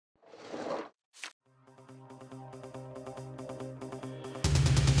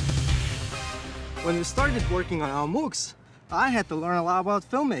When we started working on our MOOCs, I had to learn a lot about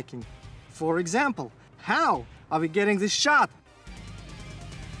filmmaking. For example, how are we getting this shot?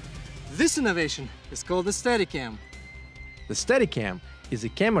 This innovation is called the Steadicam. The Steadicam is a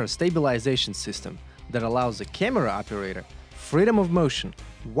camera stabilization system that allows the camera operator freedom of motion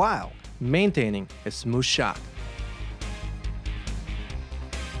while maintaining a smooth shot.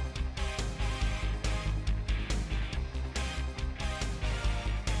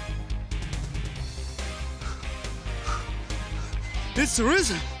 It's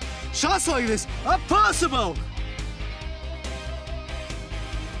risen! Shots like this are possible!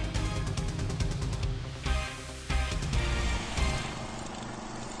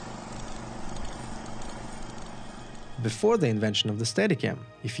 Before the invention of the Steadicam,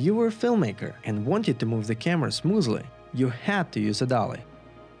 if you were a filmmaker and wanted to move the camera smoothly, you had to use a dolly.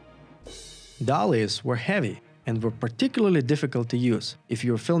 Dollies were heavy and were particularly difficult to use if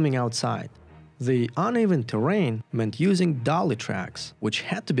you were filming outside. The uneven terrain meant using dolly tracks, which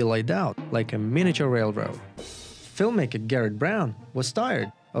had to be laid out like a miniature railroad. Filmmaker Garrett Brown was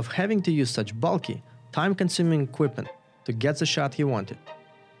tired of having to use such bulky, time-consuming equipment to get the shot he wanted.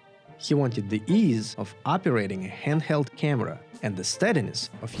 He wanted the ease of operating a handheld camera and the steadiness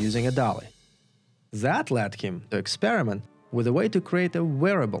of using a dolly. That led him to experiment with a way to create a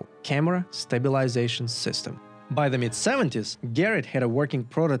wearable camera stabilization system. By the mid-70s, Garrett had a working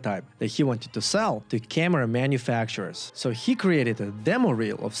prototype that he wanted to sell to camera manufacturers, so he created a demo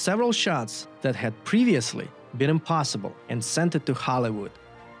reel of several shots that had previously been impossible and sent it to Hollywood.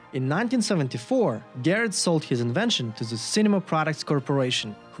 In 1974, Garrett sold his invention to the Cinema Products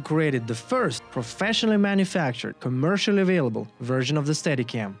Corporation, who created the first professionally manufactured, commercially available version of the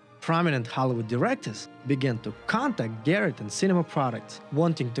Steadicam. Prominent Hollywood directors began to contact Garrett and Cinema Products,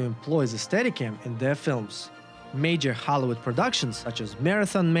 wanting to employ the Steadicam in their films. Major Hollywood productions such as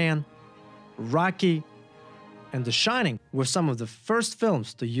Marathon Man, Rocky, and The Shining were some of the first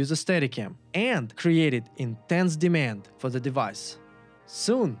films to use a Steadicam and created intense demand for the device.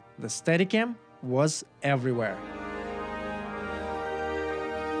 Soon, the Steadicam was everywhere.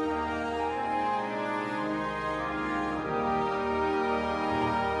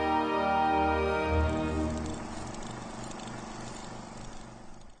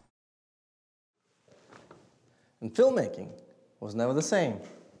 And filmmaking was never the same.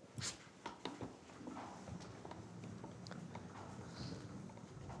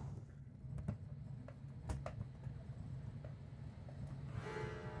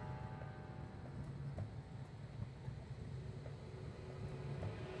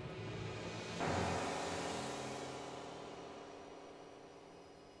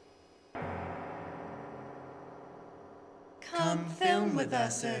 Come film with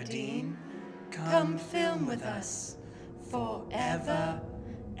us, Erdine. Come film with us forever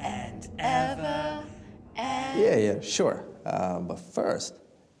and ever and... Yeah, sure. But first,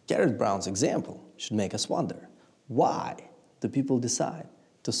 Garrett Brown's example should make us wonder, why do people decide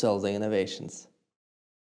to sell their innovations?